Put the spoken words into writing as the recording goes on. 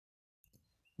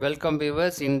Welcome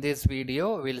viewers. In this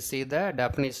video we'll see the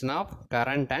definition of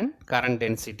current and current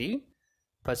density.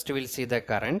 First we'll see the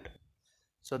current.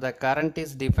 So the current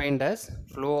is defined as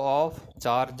flow of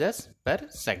charges per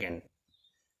second.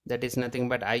 That is nothing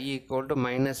but I equal to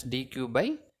minus dq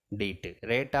by dt.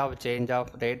 Rate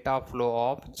of flow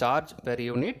of charge per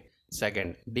unit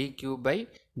second. dq by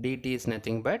dt is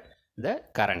nothing but the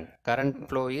current. Current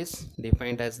flow is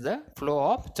defined as the flow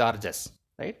of charges,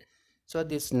 right? So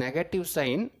this negative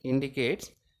sign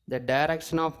indicates the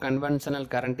direction of conventional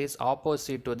current is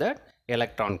opposite to the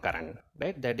electron current,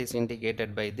 right? That is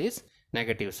indicated by this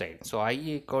negative sign. So I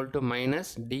equal to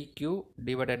minus dq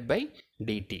divided by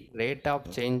dt. Rate of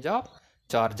change of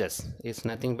charges is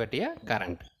nothing but a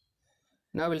current.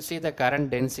 Now we'll see the current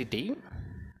density.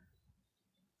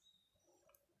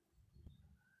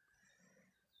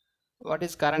 What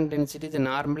is current density?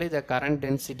 Normally the current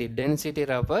density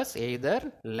refers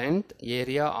either length,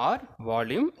 area or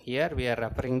volume. Here we are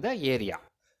referring the area,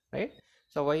 right?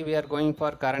 So why we are going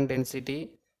for current density?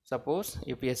 Suppose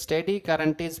if a steady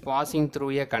current is passing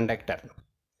through a conductor,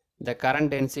 the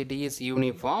current density is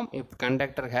uniform if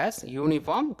conductor has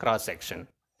uniform cross section,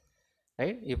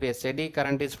 right? If a steady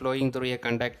current is flowing through a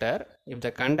conductor, if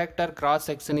the conductor cross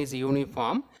section is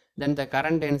uniform, then the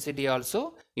current density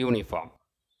also uniform,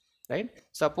 right?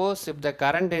 Suppose if the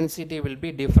current density will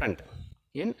be different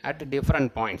at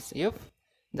different points, if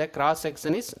the cross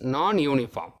section is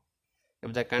non-uniform,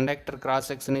 if the conductor cross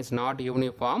section is not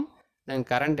uniform, then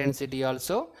current density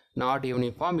also not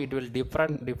uniform. It will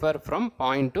differ from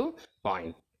point to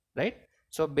point, right?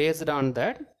 So based on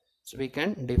that, so we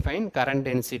can define current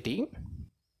density.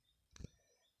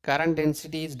 Current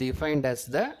density is defined as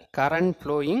the current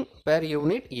flowing per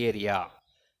unit area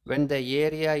when the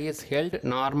area is held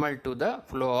normal to the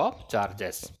flow of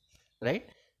charges, right?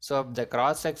 So if the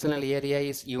cross-sectional area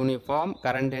is uniform,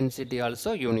 current density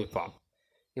also uniform.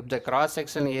 If the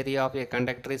cross-sectional area of a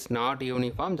conductor is not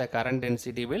uniform, the current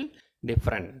density will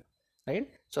different, right?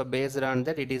 So based on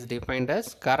that, it is defined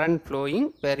as current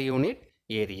flowing per unit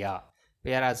area.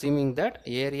 We are assuming that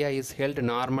area is held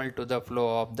normal to the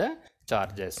flow of the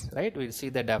charges, right? We'll see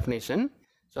the definition.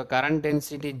 So current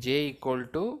density J equal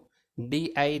to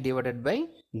di divided by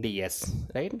ds,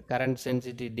 right? Current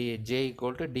density J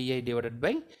equal to di divided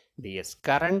by ds.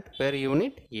 Current per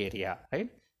unit area, right?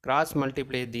 Cross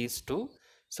multiply these two,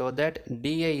 so that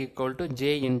di equal to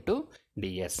J into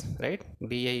ds, right?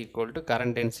 di equal to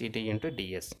current density into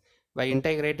ds. By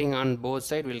integrating on both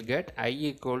sides, we'll get I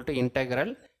equal to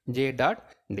integral J dot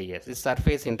ds. Is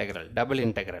surface integral, double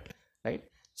integral, right?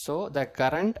 So the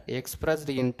current expressed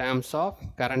in terms of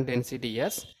current density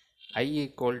S, I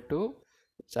equal to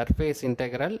surface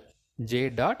integral J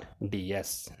dot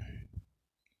ds.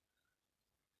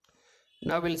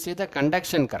 Now we'll see the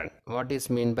conduction current. What is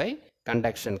mean by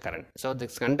conduction current? So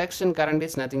this conduction current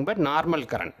is nothing but normal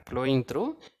current flowing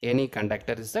through any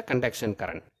conductor is the conduction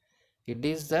current. It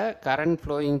is the current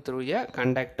flowing through a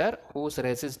conductor whose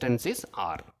resistance is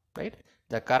R, right?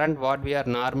 The current what we are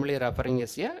normally referring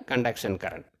is a conduction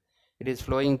current. It is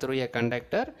flowing through a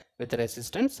conductor with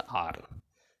resistance R.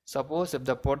 Suppose if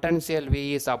the potential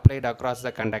V is applied across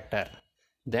the conductor,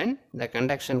 then the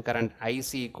conduction current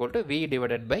IC equal to V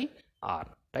divided by R,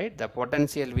 right? The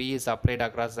potential V is applied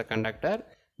across the conductor,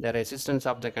 the resistance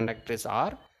of the conductor is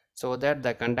R, so that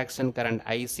the conduction current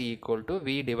IC equal to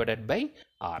V divided by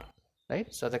R,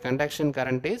 right? So the conduction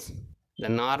current is the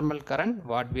normal current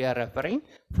what we are referring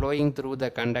flowing through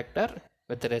the conductor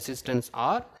with resistance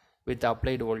R with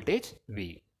applied voltage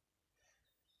V.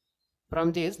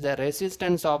 From this, the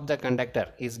resistance of the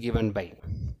conductor is given by,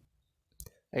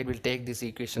 I will take this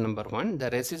equation number 1. The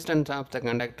resistance of the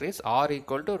conductor is R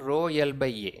equal to rho L by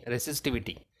A,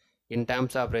 resistivity. In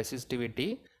terms of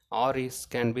resistivity, R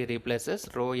can be replaced as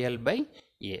rho L by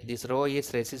A. This rho is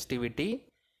resistivity,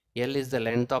 L is the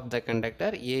length of the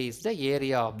conductor, A is the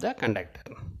area of the conductor.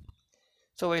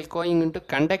 So while going into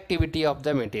conductivity of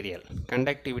the material,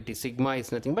 conductivity sigma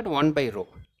is nothing but 1 by rho.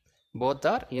 Both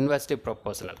are inversely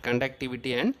proportional,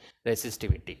 conductivity and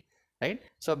resistivity, right?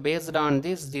 So based on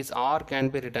this R can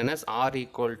be written as R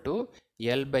equal to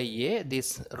L by A.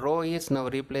 This rho is now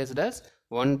replaced as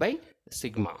 1 by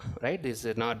sigma, right? This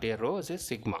is not a rho, this is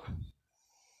sigma.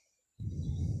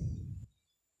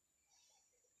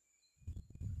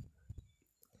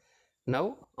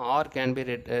 Now R can be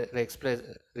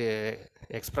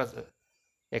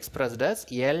expressed as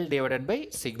L divided by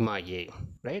sigma A,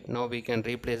 right? Now we can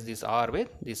replace this R with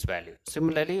this value.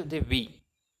 Similarly, the V.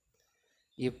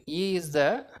 If E is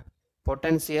the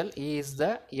potential, E is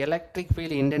the electric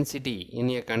field intensity in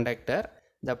a conductor,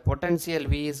 the potential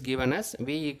V is given as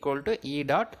V equal to E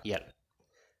dot L.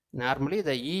 Normally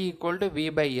the E equal to V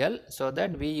by L, so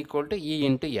that V equal to E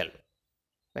into L,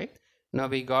 right? Now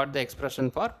we got the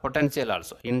expression for potential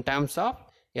also in terms of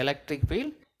electric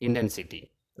field intensity,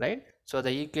 right? So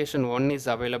the equation 1 is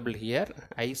available here,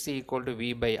 IC equal to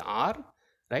V by R,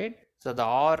 right? So the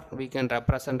R we can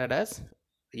represent it as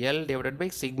L divided by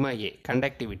sigma A,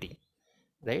 conductivity,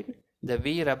 right? The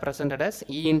V represented as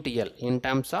E into L in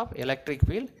terms of electric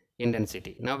field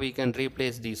intensity. Now we can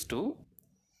replace these two.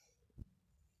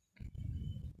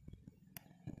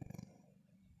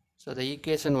 So the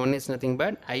equation 1 is nothing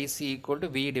but IC equal to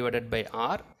V divided by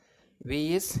R.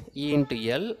 V is E into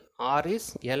L, R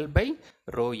is L by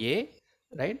rho A,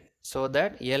 right? So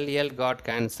that L got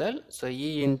cancelled. So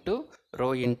E into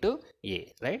rho into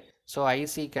A, right? So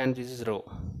IC can, this is rho.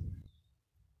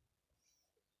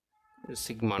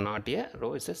 Sigma, not a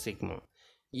rho, is a sigma.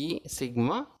 E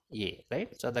sigma A,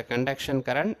 right? So the conduction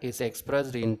current is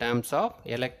expressed in terms of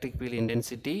electric field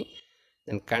intensity,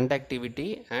 then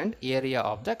conductivity and area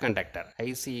of the conductor.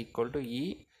 IC equal to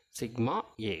E sigma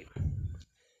A.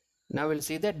 Now we'll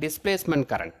see the displacement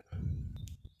current.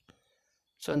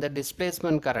 So in the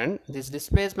displacement current, this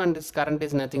current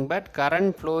is nothing but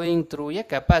current flowing through a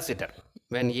capacitor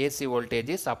when AC voltage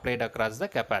is applied across the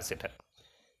capacitor.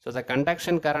 So the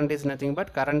conduction current is nothing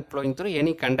but current flowing through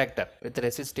any conductor with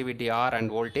resistivity R and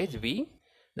voltage V.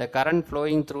 The current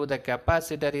flowing through the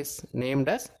capacitor is named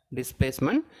as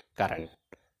displacement current,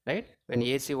 right? When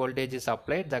AC voltage is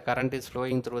applied, the current is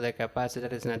flowing through the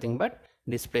capacitor is nothing but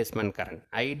displacement current.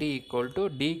 ID equal to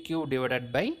dq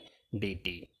divided by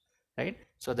dt, right?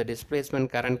 So the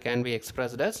displacement current can be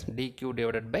expressed as dq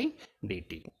divided by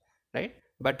dt, right?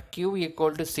 But q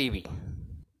equal to cv.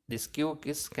 This q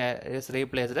is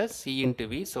replaced as c into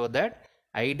v, so that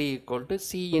ID equal to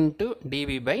c into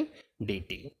dv by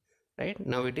dt, right?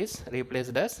 Now it is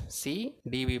replaced as c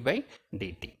dv by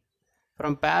dt.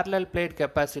 From parallel plate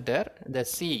capacitor,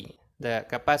 the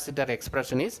capacitor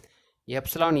expression is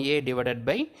epsilon A divided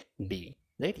by d,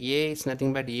 right? A is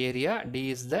nothing but area,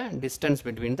 d is the distance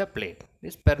between the plate,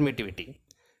 this permittivity,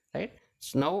 right?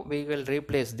 So now we will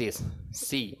replace this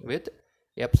c with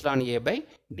epsilon A by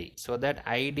d, so that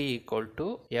ID equal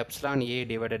to epsilon A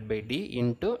divided by d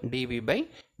into dv by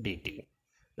dt,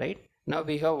 right? Now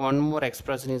we have one more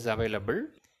expression is available,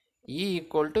 E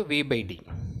equal to v by d,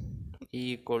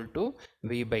 E equal to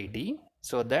v by d,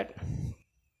 so that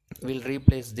we'll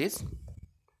replace this.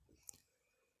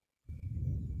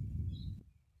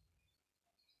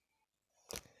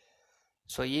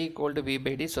 So E equal to v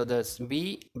by d, so this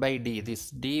v by d,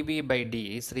 this dv by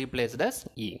d is replaced as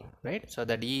E, right? So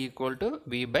that E equal to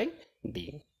v by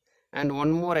d. And one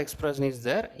more expression is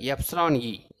there, epsilon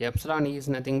E. Epsilon E is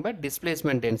nothing but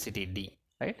displacement density d,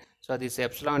 right? So this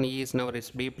epsilon E is now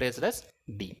replaced as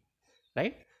d,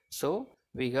 right? So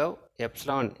we have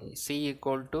epsilon C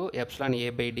equal to epsilon A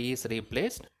by d is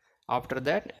replaced. After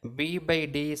that v by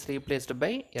d is replaced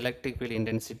by electric field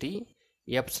intensity.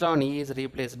 Epsilon E is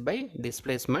replaced by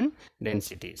displacement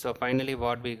density. So finally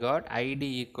what we got,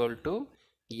 ID equal to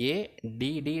A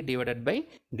dd divided by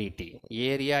dt,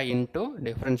 area into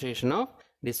differentiation of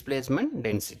displacement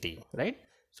density, right?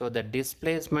 So the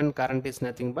displacement current is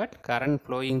nothing but current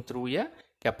flowing through a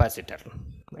capacitor,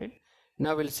 right?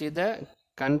 Now we'll see the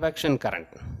convection current.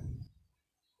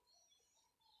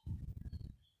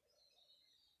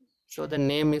 So the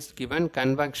name is given,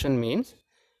 convection means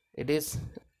it is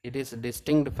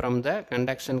distinct from the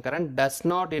conduction current, does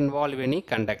not involve any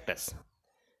conductors,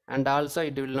 and also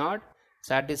it will not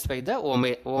satisfy the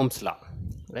Ohm's law,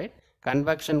 right?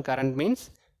 Convection current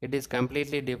means it is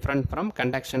completely different from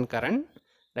conduction current,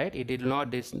 right? It will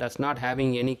not, this does not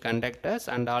having any conductors,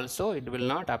 and also it will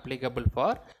not applicable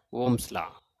for Ohm's law,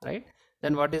 right?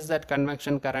 Then what is that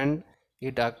convection current?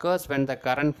 It occurs when the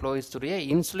current flows through a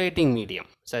insulating medium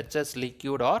such as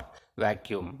liquid or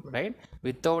vacuum, right?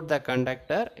 Without the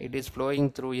conductor, it is flowing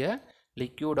through a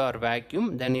liquid or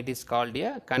vacuum, then it is called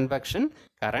a convection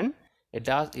current. It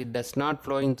does not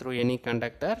flowing through any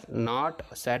conductor, not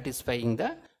satisfying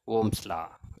the Ohm's law,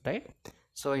 right?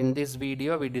 So in this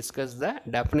video we discuss the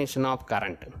definition of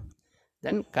current,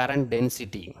 then current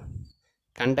density,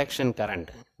 conduction current,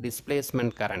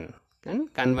 displacement current,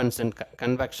 and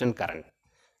convection current,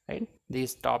 right?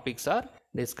 These topics are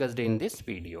discussed in this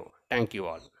video. Thank you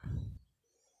all.